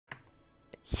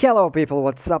Hello people,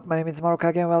 what's up? My name is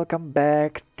Marukage and welcome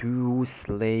back to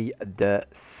Slay the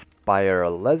Spire.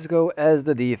 Let's go as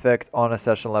the defect on a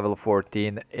session level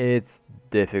 14. It's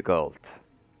difficult.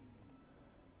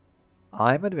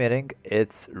 I'm admitting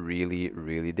it's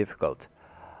really difficult.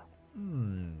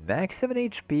 Max 7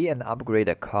 HP and upgrade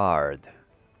a card.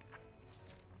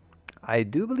 I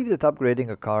do believe that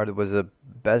upgrading a card was a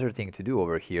better thing to do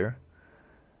over here.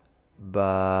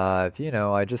 But, you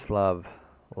know, I just love,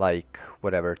 like,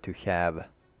 whatever, to have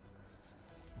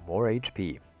more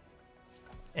HP.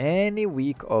 Any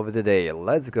week of the day,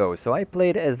 let's go. So I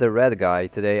played as the red guy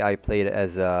today, I played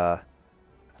as a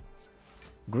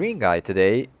green guy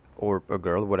today, or a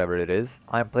girl, whatever it is.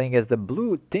 I'm playing as the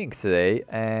blue thing today,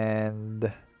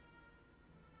 and...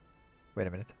 wait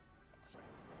a minute.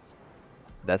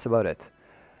 That's about it.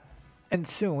 And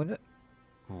soon,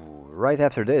 right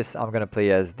after this, I'm gonna play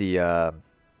as the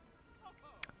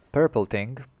purple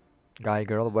thing, guy,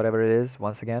 girl, whatever it is,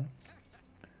 once again.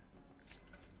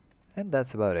 And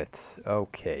that's about it.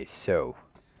 Okay, so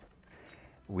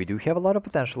we do have a lot of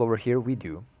potential over here. We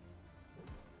do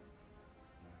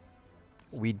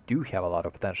have a lot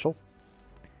of potential.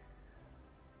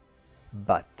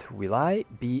 But will I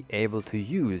be able to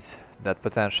use that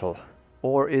potential?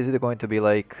 Or is it going to be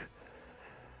like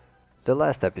the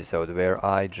last episode where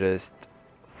I just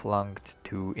flunked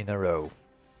 2 in a row?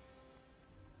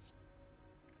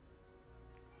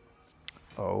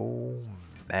 Oh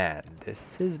man,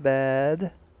 this is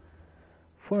bad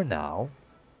for now,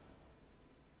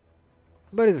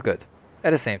 but it's good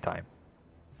at the same time.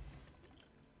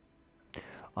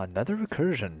 Another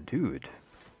recursion, dude.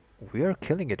 We are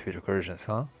killing it with recursions,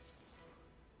 huh?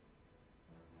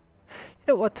 You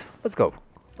know what? Let's go.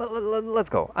 Let's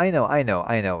go. I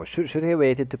know. Should have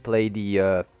waited to play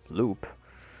the loop,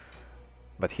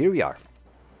 but here we are.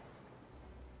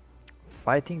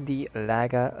 Fighting the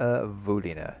Laga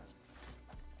Vulina.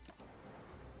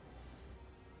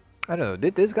 I don't know,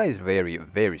 this guy is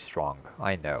very strong.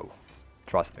 I know.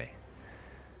 Trust me.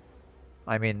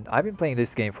 I mean, I've been playing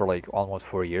this game for like almost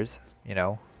 4 years, you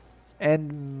know,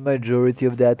 and majority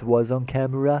of that was on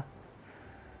camera.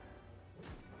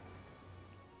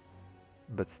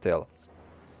 But still.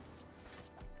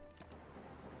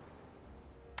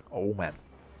 Oh man.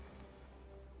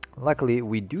 Luckily,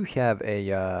 we do have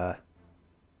a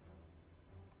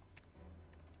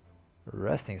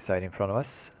resting site in front of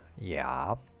us.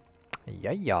 Yeah.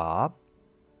 Yeah.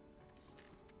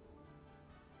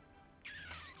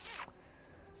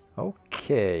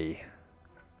 Okay.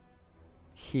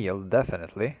 Heal,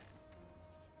 definitely.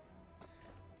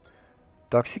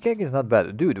 Toxic egg is not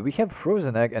bad. Dude, we have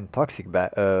frozen egg and toxic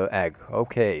egg.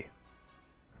 Okay.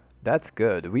 That's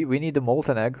good. We need the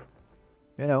molten egg,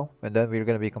 you know, and then we're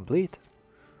gonna be complete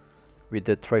with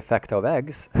the trifecta of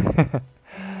eggs.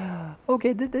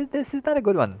 Okay, this is not a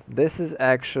good one. This is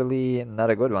actually not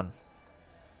a good one.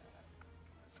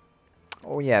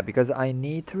 Oh yeah, because I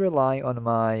need to rely on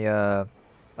my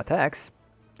attacks,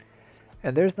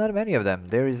 and there's not many of them.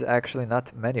 There is actually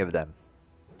not many of them.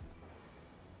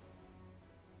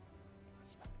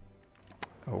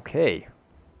 Okay.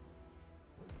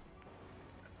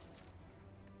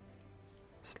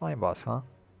 Slime boss, huh?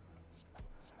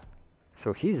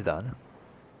 So he's done.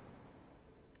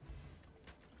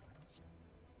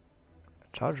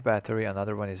 Charge battery,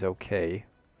 another one is okay.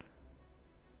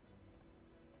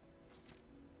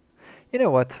 You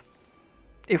know what?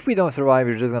 If we don't survive,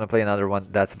 we're just gonna play another one.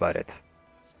 That's about it.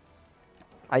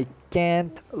 I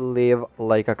can't live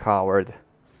like a coward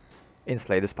in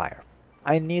Slay the Spire.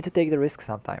 I need to take the risk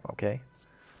sometime, okay?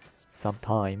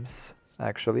 Sometimes,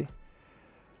 actually.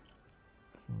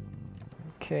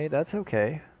 Okay, that's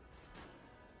okay.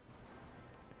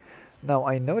 Now,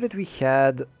 I know that we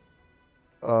had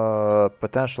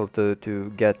potential to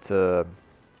get 2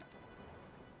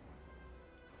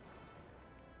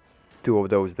 of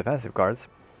those defensive cards,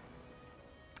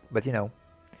 but you know.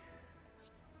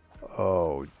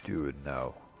 Oh dude,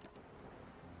 no.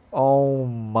 Oh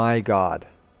my god.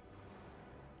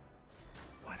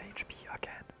 1 HP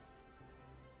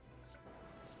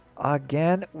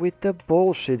again with the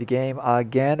bullshit game,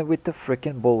 again with the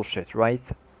freaking bullshit, right?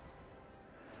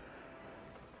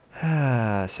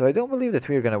 So I don't believe that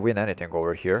we're gonna win anything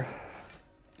over here.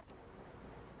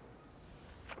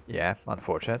 Yeah,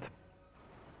 unfortunate.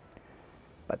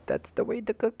 But that's the way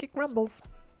the cookie crumbles.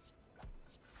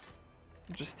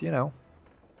 Just, you know.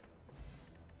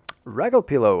 Regal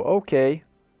Pillow, okay.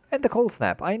 And the Cold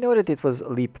Snap. I know that it was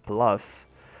Leap Plus,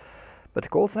 but the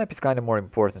Cold Snap is kind of more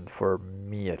important for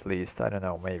me, at least. I don't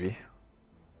know, maybe.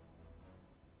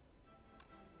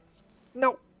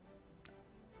 No!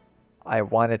 I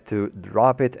wanted to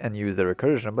drop it and use the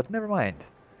recursion, but never mind.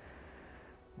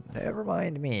 Never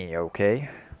mind me, okay?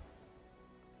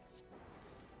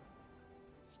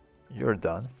 You're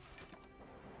done.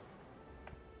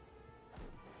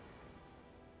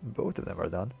 Both of them are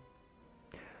done.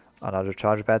 Another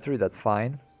charge battery, that's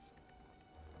fine.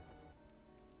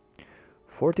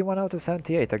 41 out of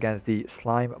 78 against the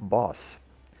slime boss.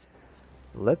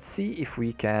 Let's see if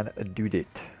we can do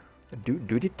it.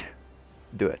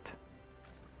 Do it.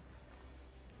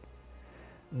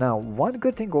 Now, one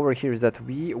good thing over here is that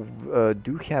we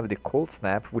do have the cold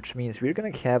snap, which means we're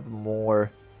gonna have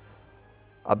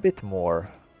a bit more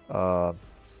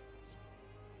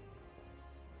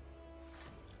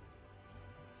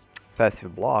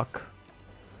passive block.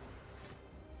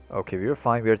 Okay, we're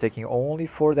fine. We're taking only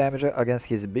 4 damage against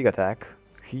his big attack.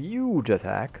 Huge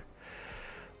attack.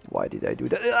 Why did I do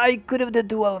that? I could have the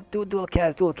dual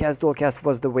cast. Dual cast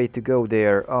was the way to go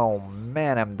there. Oh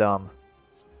man, I'm dumb.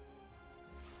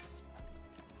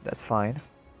 That's fine.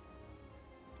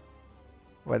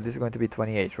 Well, this is going to be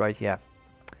 28, right? Yeah.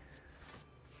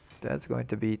 That's going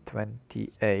to be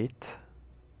 28.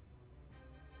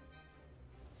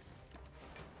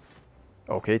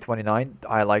 Okay, 29.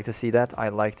 I like to see that. I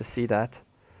like to see that.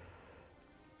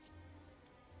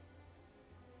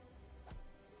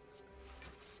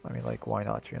 I mean, like, why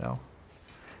not, you know?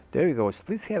 There you go.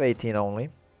 Splits have 18 only.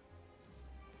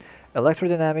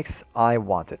 Electrodynamics, I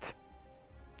want it.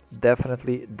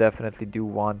 Definitely do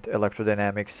want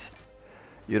electrodynamics.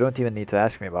 You don't even need to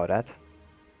ask me about that.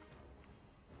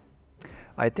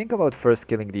 I think about first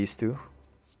killing these two.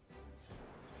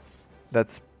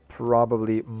 That's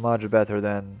probably much better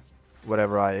than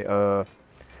whatever I,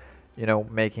 you know,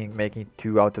 making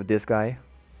 2 out of this guy.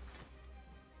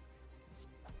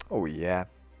 Oh yeah.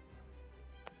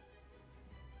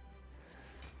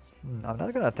 I'm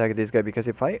not gonna attack this guy because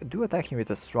if I do attack him with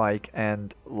a strike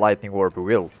and lightning orb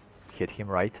will hit him,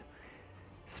 right?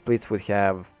 Splits would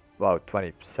have about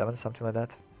 27, something like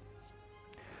that.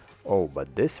 Oh,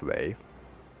 but this way,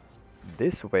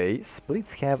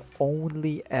 splits have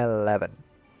only 11.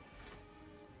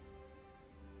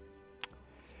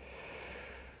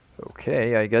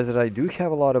 Okay, I guess that I do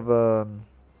have a lot of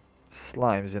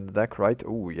slimes in the deck, right?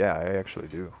 Oh yeah, I actually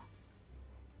do.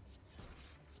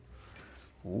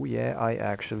 Oh yeah, I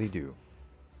actually do.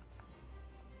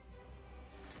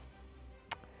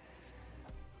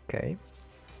 Okay.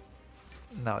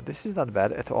 Now, this is not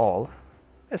bad at all.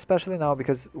 Especially now,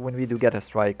 because when we do get a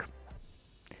strike,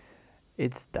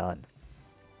 it's done.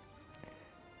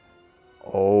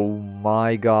 Oh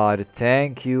my god,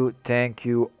 thank you,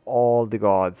 all the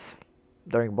gods.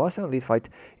 During boss and elite fight,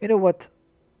 you know what?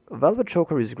 Velvet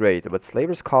Choker is great, but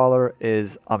Slaver's Collar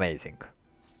is amazing.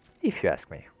 If you ask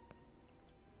me.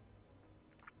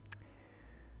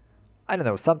 I don't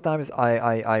know, sometimes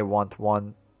I want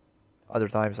one, other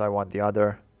times I want the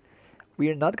other.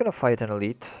 We're not gonna fight an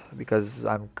elite, because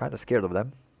I'm kinda scared of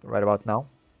them, right about now.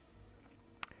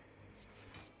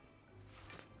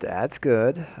 That's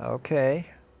good, okay.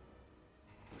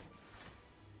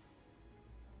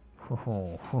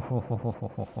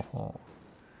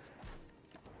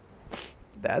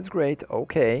 That's great,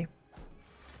 okay.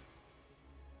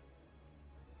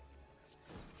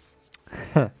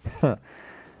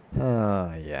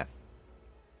 Yeah.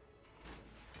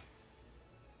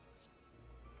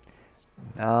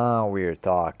 Now we're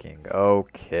talking.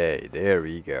 Okay, there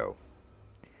we go.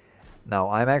 Now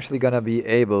I'm actually gonna be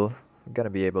able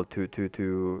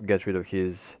to get rid of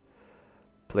his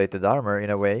plated armor in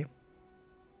a way.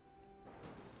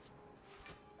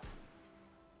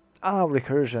 Ah,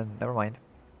 recursion. Never mind.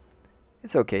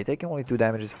 It's okay. Taking only 2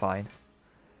 damage is fine.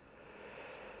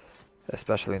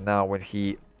 Especially now when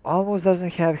he almost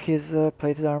doesn't have his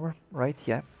plated armor, right?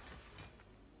 Yeah.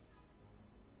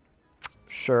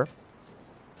 Sure.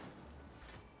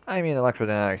 I mean,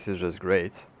 electrodynamics is just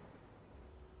great.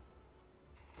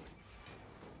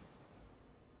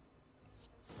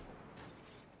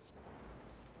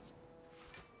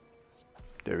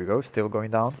 There we go, still going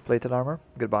down. Plated armor,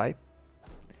 goodbye.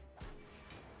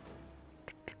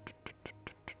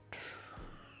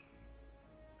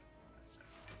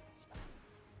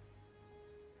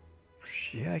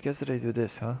 Yeah, I guess that I do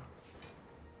this, huh?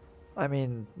 I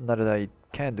mean, not that I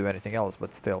can't do anything else,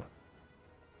 but still.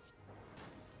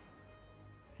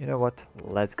 You know what?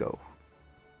 Let's go.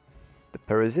 The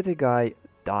parasitic guy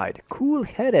died.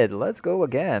 Cool-headed, let's go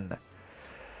again.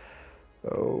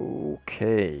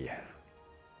 Okay.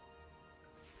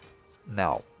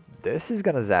 Now, this is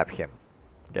gonna zap him.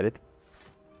 Get it?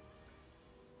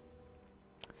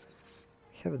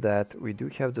 We have that. We do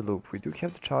have the loop. We do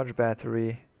have the charge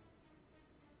battery.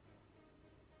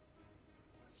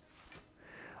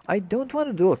 I don't want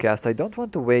to dual cast. I don't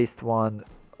want to waste one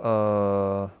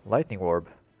lightning orb.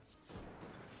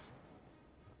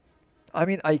 I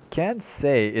mean, I can't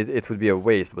say it would be a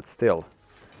waste, but still.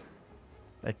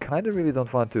 I kind of really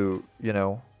don't want to, you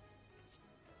know,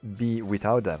 be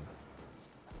without them.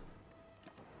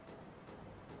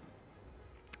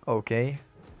 Okay.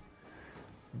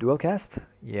 Dual cast?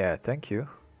 Yeah, thank you.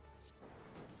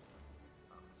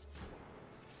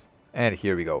 And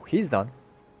here we go. He's done.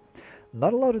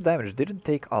 Not a lot of damage. Didn't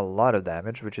take a lot of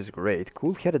damage, which is great.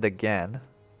 Cool-headed again.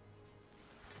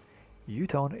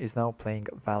 Utone is now playing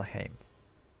Valheim.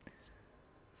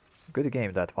 Good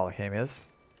game that Valheim is.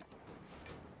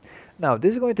 Now,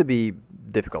 this is going to be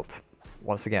difficult,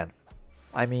 once again.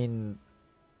 I mean,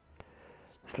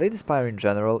 Slay the Spire in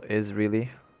general is really,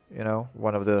 you know,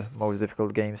 one of the most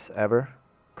difficult games ever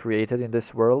created in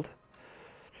this world.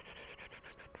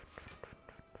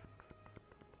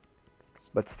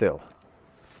 But still,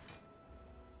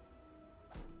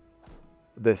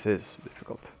 this is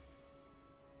difficult.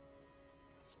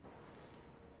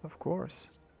 Of course.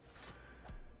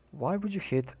 Why would you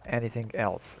hit anything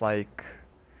else? Like,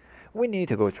 we need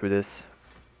to go through this.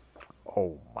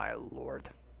 Oh my lord.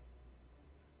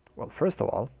 Well, first of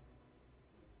all,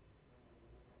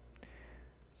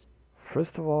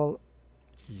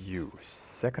 you.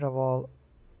 Second of all,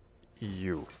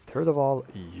 you. Third of all,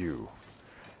 you.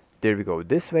 There we go.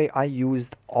 This way I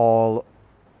used all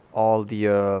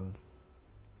the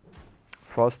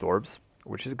frost orbs,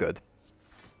 which is good.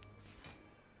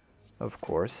 Of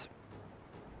course.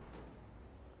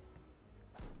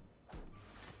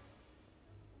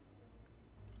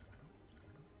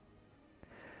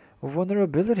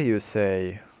 Vulnerability, you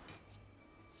say?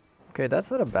 Okay,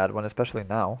 that's not a bad one, especially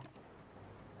now.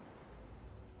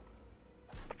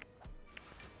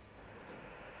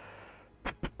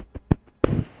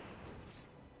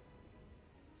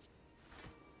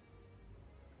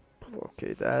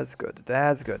 Okay, that's good.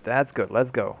 That's good. That's good. Let's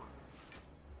go.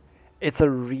 It's a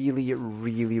really,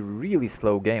 really, really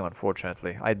slow game,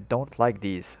 unfortunately. I don't like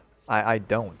these. I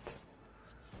don't.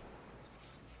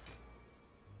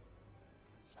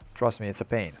 Trust me, it's a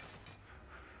pain.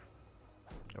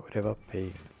 Whatever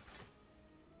pain.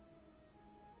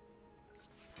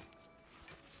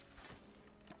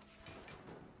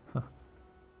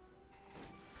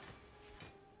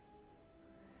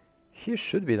 He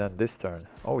should be done this turn.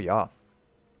 Oh yeah.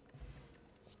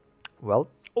 Well,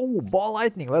 oh, ball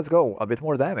lightning, let's go. A bit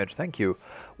more damage, thank you.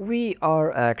 We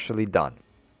are actually done.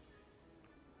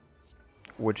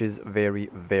 Which is very,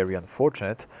 very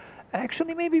unfortunate.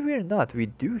 Actually, maybe we're not. We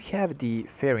do have the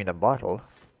fairy in a bottle.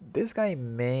 This guy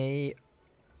may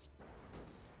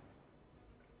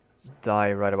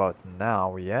die right about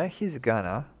now. Yeah, he's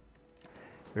gonna.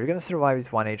 We're gonna survive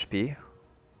with 1 HP.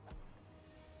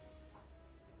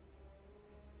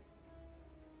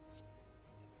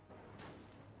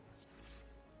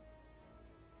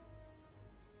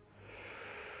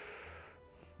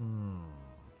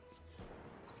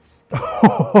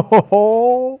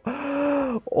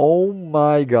 Oh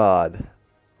my god.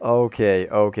 Okay,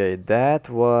 okay, that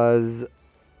was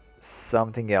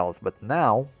something else. But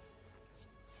now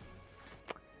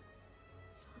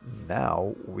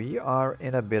we are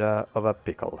in a bit of a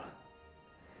pickle.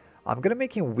 I'm gonna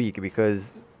make him weak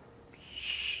because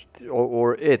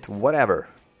or it, whatever.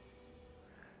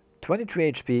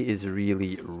 23 HP is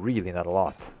really, really not a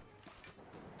lot.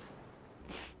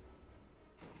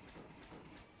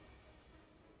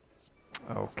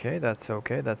 Okay,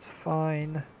 that's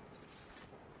fine.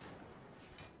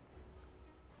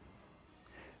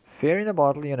 Fairy in a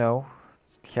bottle, you know,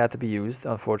 had to be used,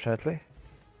 unfortunately.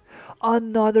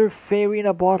 Another fairy in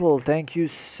a bottle, thank you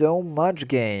so much,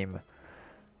 game.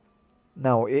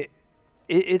 No,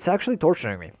 it's actually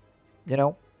torturing me, you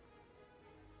know?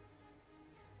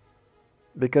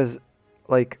 Because,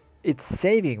 like, it's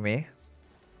saving me,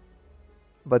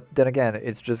 but then again,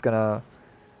 it's just gonna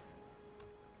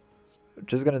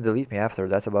delete me after,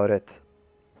 that's about it.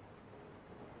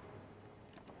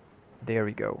 There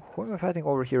we go. Who am I fighting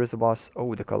over here as the boss?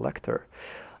 Oh, the Collector.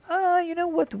 You know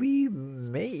what? We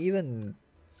may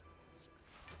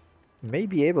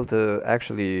be able to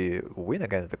actually win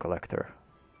against the Collector.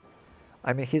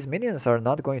 I mean, his minions are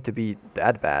not going to be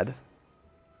that bad.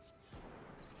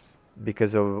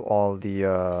 Because of all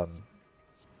the,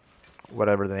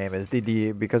 whatever the name is.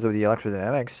 Because of the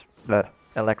electrodynamics.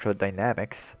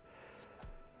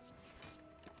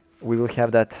 We will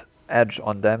have that edge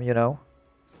on them, you know.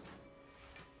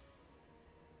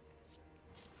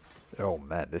 Oh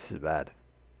man, this is bad.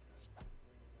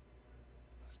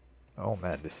 Oh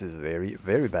man, this is very,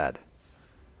 very bad.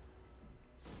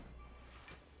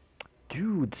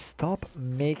 Dude, stop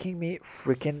making me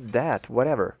freaking that.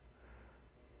 Whatever.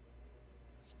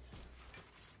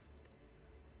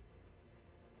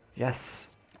 Yes.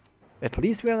 At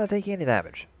least we are not taking any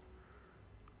damage.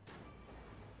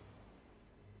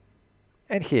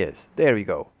 And he is. There we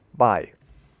go. Bye.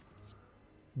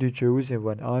 The chosen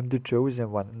one. I'm the chosen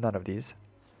one. None of these.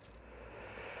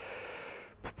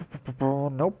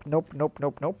 Nope, nope, nope,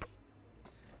 nope, nope.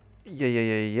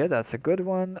 Yeah, that's a good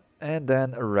one. And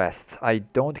then rest. I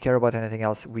don't care about anything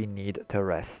else. We need to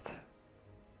rest.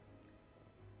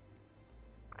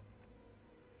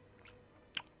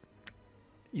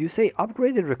 You say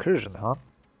upgraded recursion, huh?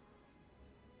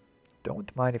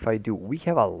 Don't mind if I do. We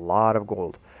have a lot of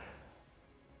gold.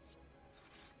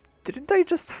 Didn't I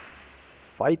just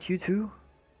fight you two?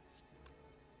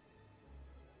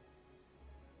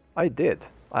 I did.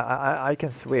 I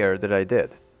can swear that I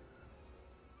did.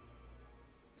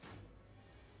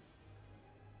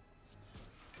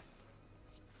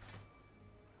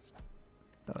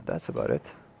 No, that's about it.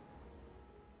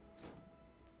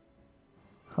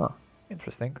 Huh.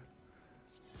 Interesting.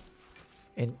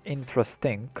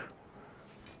 Interesting.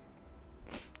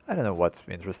 I don't know what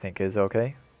interesting is,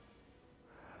 okay?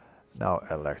 Now,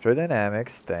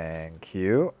 electrodynamics, thank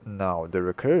you. Now, the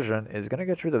recursion is gonna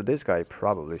get rid of this guy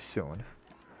probably soon.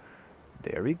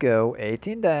 There we go,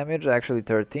 18 damage, actually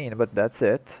 13, but that's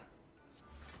it.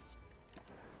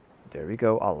 There we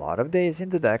go, a lot of days in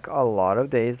the deck, a lot of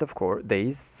dazed, of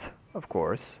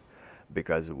course,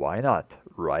 because why not,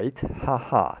 right?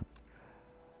 Haha.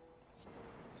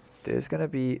 There's gonna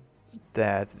be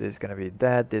that, there's gonna be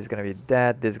that, there's gonna be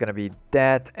that, there's gonna be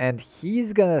that, and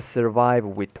he's gonna survive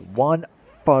with 1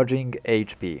 fudging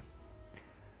HP.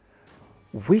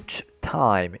 Which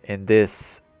time in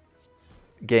this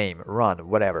game, run,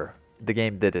 whatever, the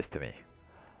game did this to me?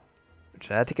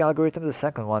 Genetic algorithm, the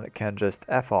second one, can just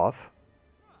F off.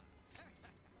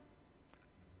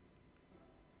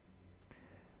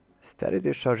 Steady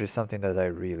discharge is something that I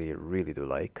really do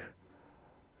like.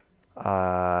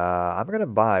 I'm gonna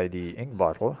buy the ink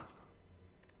bottle.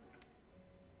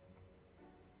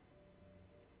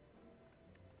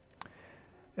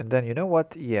 And then, you know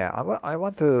what? Yeah, I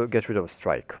want to get rid of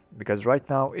Strike, because right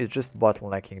now it's just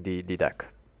bottlenecking the deck.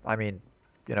 I mean,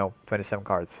 you know, 27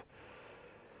 cards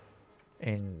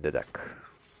in the deck.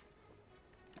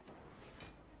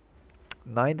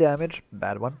 9 damage,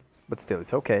 bad one, but still,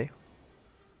 it's okay.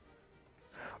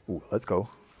 Ooh, let's go.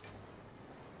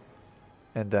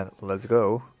 And then let's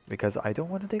go, because I don't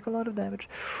want to take a lot of damage.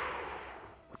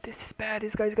 This is bad.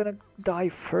 This guy's gonna die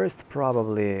first,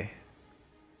 probably.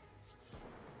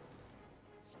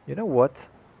 You know what?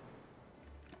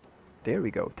 There we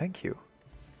go. Thank you.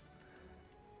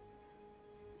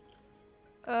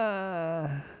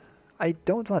 I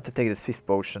don't want to take this 5th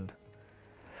potion.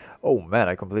 Oh man,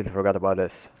 I completely forgot about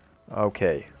this.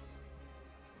 Okay.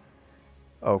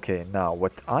 Okay, now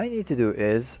what I need to do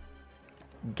is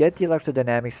get the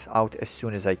electrodynamics out as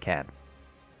soon as I can.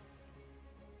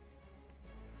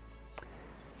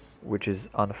 Which is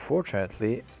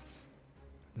unfortunately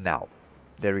now.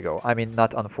 There we go. I mean,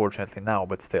 not unfortunately now,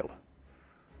 but still.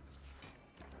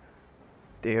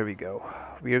 There we go.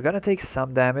 We are gonna take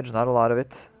some damage, not a lot of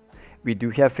it. We do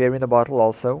have Fairy in the bottle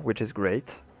also, which is great.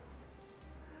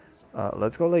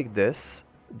 Let's go like this.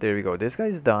 There we go. This guy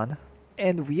is done.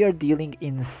 And we are dealing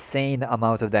insane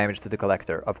amount of damage to the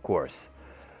collector, of course.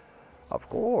 Of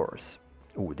course.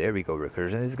 Ooh, there we go.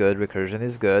 Recursion is good. Recursion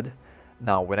is good.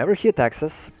 Now, whenever he attacks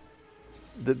us,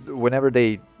 whenever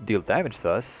they deal damage to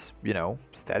us, you know,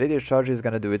 Steady Discharge is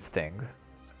gonna do its thing.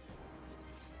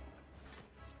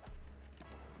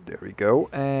 There we go.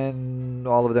 And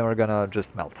all of them are gonna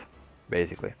just melt,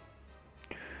 basically.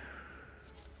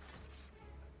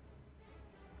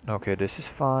 Okay, this is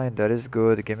fine. That is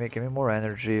good. Give me more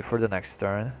energy for the next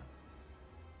turn.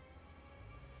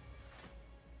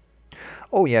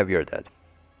 Oh yeah, we are dead.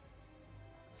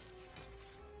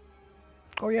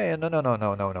 Oh yeah,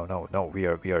 no. We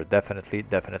are definitely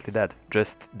dead.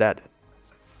 Just dead.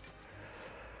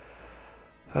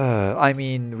 I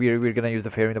mean, we're gonna use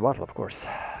the Fairy in the bottle, of course.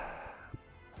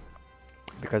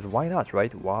 Because why not,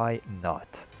 right? Why not?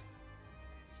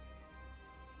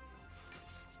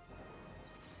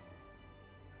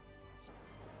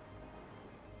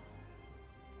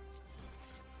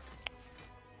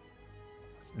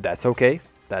 That's okay.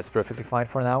 That's perfectly fine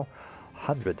for now.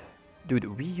 100.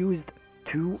 Dude, we used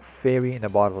 2 Fairy in the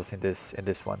bottles in this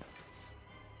one.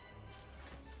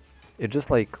 It's just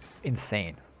like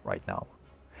insane right now.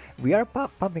 We are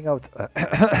pumping out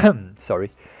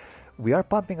sorry. We are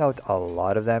pumping out a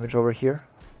lot of damage over here.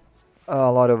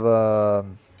 A lot of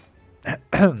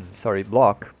sorry,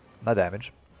 block. not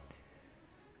damage.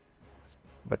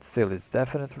 But still, it's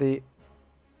definitely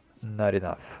not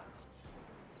enough.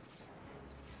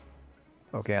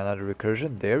 Okay, another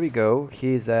recursion. There we go.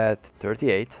 He's at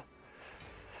 38.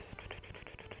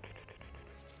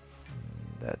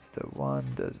 That's the one.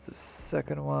 That's the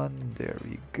second one. There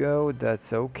we go.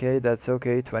 That's okay. That's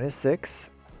okay. 26.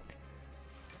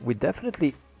 We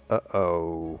definitely...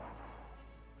 Uh-oh.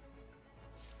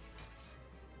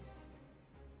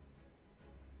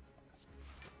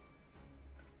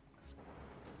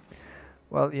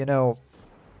 Well, you know,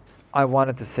 I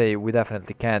wanted to say we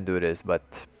definitely can do this, but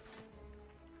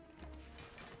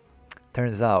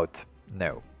turns out,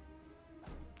 no.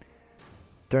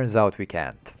 Turns out we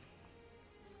can't.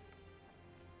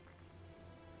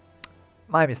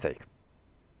 My mistake.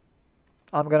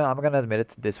 I'm gonna admit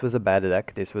it. This was a bad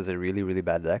deck. This was a really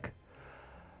bad deck.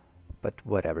 But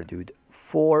whatever, dude.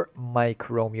 4 Mike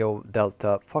Romeo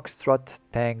Delta Foxtrot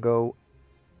Tango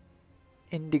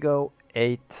Indigo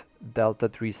 8 Delta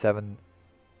 37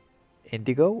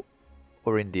 Indigo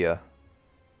or India?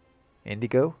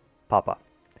 Indigo Papa.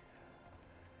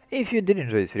 If you did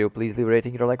enjoy this video, please leave a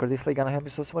rating, your like or dislike, gonna help me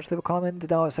so much. Leave a comment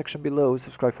down in the section below,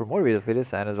 subscribe for more videos like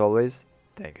this, and as always,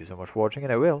 thank you so much for watching,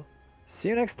 and I will see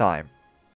you next time.